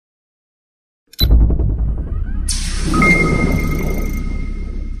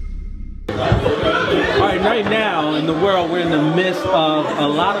right now in the world, we're in the midst of a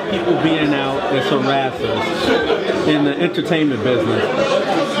lot of people being out as harassers in the entertainment business.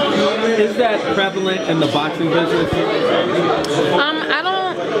 Is that prevalent in the boxing business? I don't.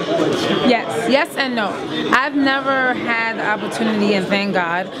 Yes and no. I've never had the opportunity, and thank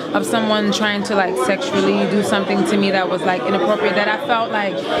God, of someone trying to like sexually do something to me that was like inappropriate, that I felt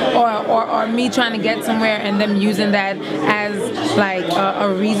like, or me trying to get somewhere and them using that as like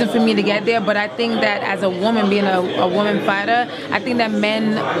a reason for me to get there. But I think that as a woman, being a woman fighter, I think that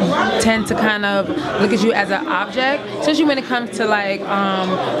men tend to kind of look at you as an object, especially when it comes to like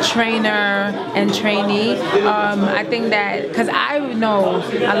trainer and trainee. I think that, because I know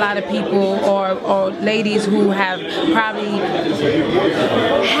a lot of people or ladies who have probably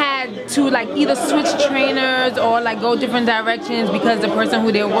had to like either switch trainers or like go different directions because the person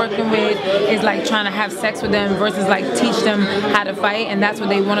who they're working with is like trying to have sex with them versus like teach them how to fight, and that's what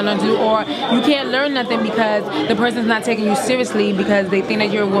they want to learn to do. Or you can't learn nothing because the person's not taking you seriously because they think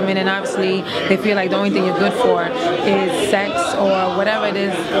that you're a woman, and obviously they feel like the only thing you're good for is sex or whatever it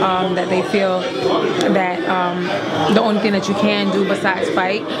is that they feel that the only thing that you can do besides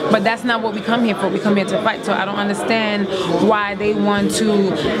fight. But that's not what we come here for. We come here to fight. So I don't understand why they want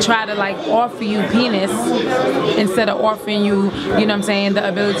to try to like offer you penis instead of offering you, you know what I'm saying, the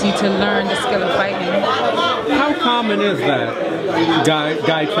ability to learn the skill of fighting. How common is that?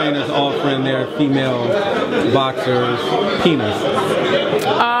 Guy trainers offering their female boxers penis?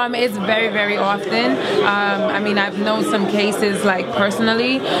 It's very, very often. I mean, I've known some cases like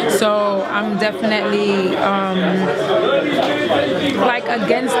personally, so I'm definitely like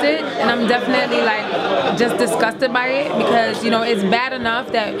against it, and I'm definitely like just disgusted by it, because you know it's bad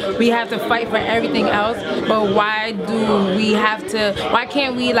enough that we have to fight for everything else, but why do we have to? Why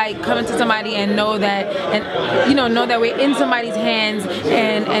can't we like come into somebody and know that, and you know that we're in somebody's hands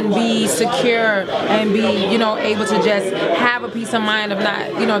and be secure and be, you know, able to just have a peace of mind of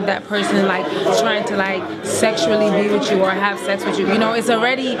not, you know, that person like trying to like sexually be with you or have sex with you. You know, it's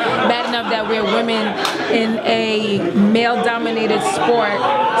already bad enough that we're women in a male-dominated sport,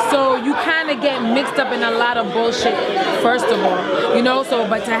 so you kind of get mixed up in a lot of bullshit, first of all, you know. So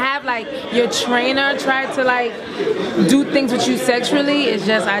but to have like your trainer try to like do things with you sexually is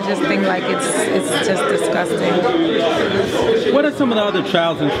just, I just think like it's just disgusting. What are some of the other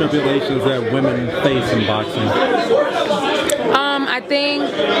trials and tribulations that women face in boxing? I think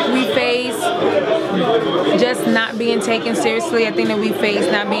we face just not being taken seriously. I think that we face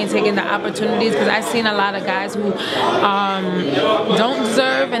not being taken the opportunities, because I've seen a lot of guys who don't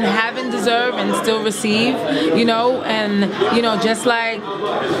deserve and haven't deserved and still receive, you know, and you know, just like,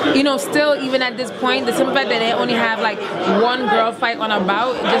 you know, still even at this point, the simple fact that they only have like one girl fight on a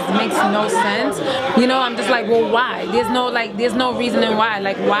bout, it just makes no sense. You know, I'm just like, well, why? There's no reasoning why.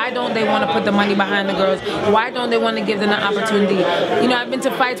 Like, why don't they want to put the money behind the girls? Why don't they want to give them the opportunity? You know, I've been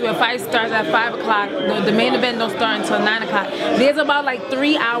to fights where fight starts at 5 o'clock, the main event don't start until 9 o'clock. There's about like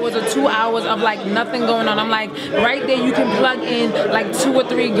 3 hours or 2 hours of like nothing going on. I'm like, right there you can plug in like 2 or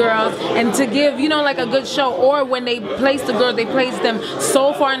 3 girls and to give, you know, like a good show. Or when they place the girls, they place them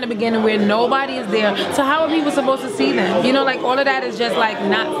so far in the beginning where nobody is there. So how are people supposed to see them? You know, like all of that is just like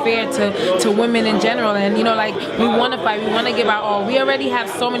not fair to women in general. And you know, like we want to fight, we want to give our all. We already have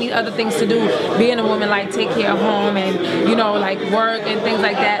so many other things to do being a woman, like take care of home and, you know, like work and things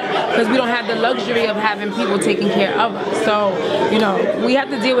like that, because we don't have the luxury of having people taking care of us. So, you know, we have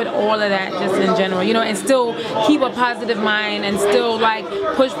to deal with all of that just in general, you know, and still keep a positive mind and still like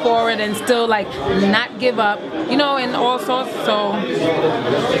push forward and still like not give up, you know, and all sorts. So,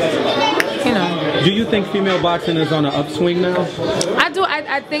 you know. Do you think female boxing is on an upswing now? I do.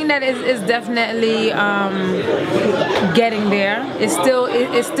 I think that it's definitely getting there. It's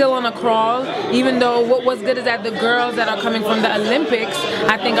still on a crawl. Even though what's good is that the girls that are coming from the Olympics,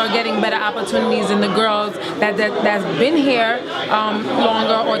 I think, are getting better opportunities than the girls that's been here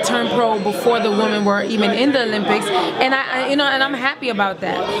longer or turned pro before the women were even in the Olympics. And I you know, and I'm happy about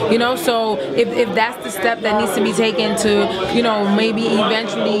that. You know, so if that's the step that needs to be taken to, you know, maybe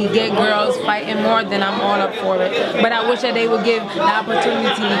eventually get girls fighting more, then I'm all up for it. But I wish that they would give the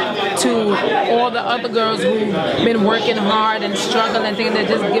opportunity to all the other girls who've been working hard and struggling and things, that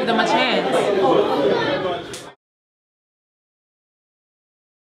just give them a chance.